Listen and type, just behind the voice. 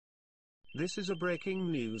This is a breaking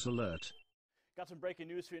news alert. Got some breaking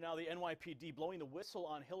news for you now. The NYPD blowing the whistle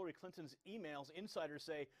on Hillary Clinton's emails. Insiders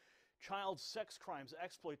say child sex crimes,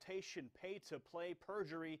 exploitation, pay-to-play,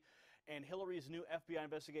 perjury, and Hillary's new FBI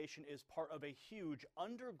investigation is part of a huge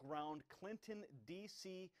underground Clinton,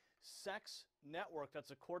 D.C. sex network.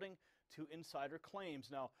 That's according to insider claims.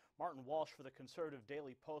 Now, Martin Walsh for the conservative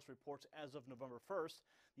Daily Post reports as of November 1st,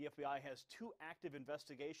 the FBI has 2 active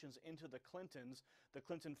investigations into the Clintons, the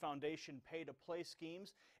Clinton Foundation pay-to-play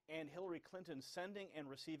schemes, and Hillary Clinton sending and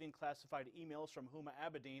receiving classified emails from Huma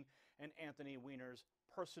Abedin and Anthony Weiner's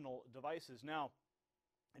personal devices. Now,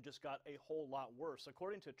 it just got a whole lot worse.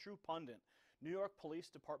 According to True Pundit, New York Police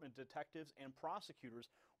Department detectives and prosecutors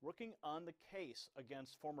working on the case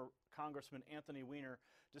against former Congressman Anthony Weiner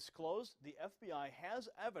disclosed the FBI has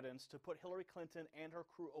evidence to put Hillary Clinton and her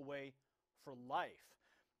crew away for life.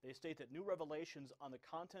 They state that new revelations on the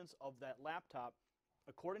contents of that laptop,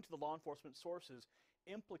 according to the law enforcement sources,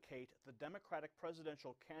 implicate the Democratic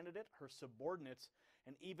presidential candidate, her subordinates,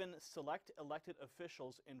 and even select elected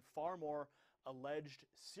officials in far more alleged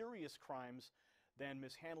serious crimes than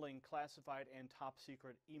mishandling classified and top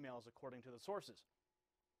secret emails, according to the sources.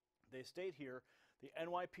 They state here, the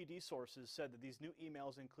NYPD sources said that these new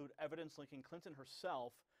emails include evidence linking Clinton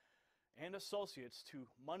herself and associates to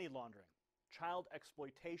money laundering, child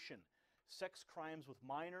exploitation, sex crimes with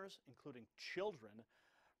minors, including children,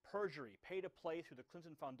 perjury, pay-to-play through the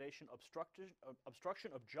Clinton Foundation,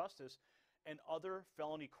 obstruction of justice, and other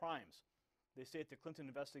felony crimes. They state the Clinton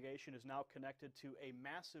investigation is now connected to a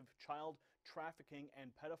massive child trafficking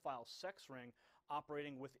and pedophile sex ring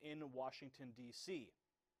operating within Washington, D.C.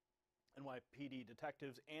 NYPD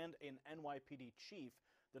detectives and an NYPD chief,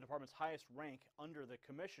 the department's highest rank under the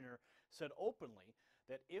commissioner, said openly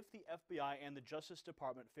that if the FBI and the Justice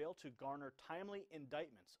Department fail to garner timely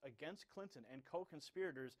indictments against Clinton and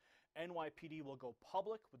co-conspirators, NYPD will go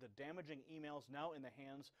public with the damaging emails now in the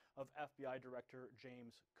hands of FBI Director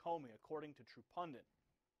James Comey, according to True Pundit.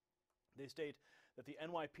 They state that the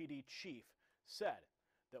NYPD chief said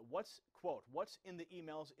that what's in the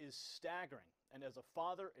emails is staggering, and as a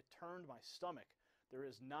father, it turned my stomach. There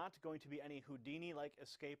is not going to be any Houdini-like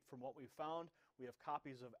escape from what we found. We have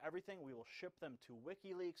copies of everything. We will ship them to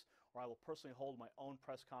WikiLeaks, or I will personally hold my own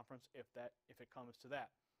press conference if it comes to that.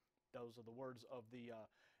 Those are the words of the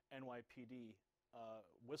NYPD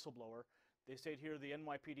whistleblower. They state here the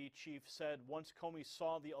NYPD chief said once Comey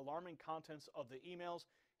saw the alarming contents of the emails,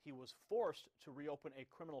 he was forced to reopen a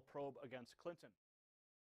criminal probe against Clinton.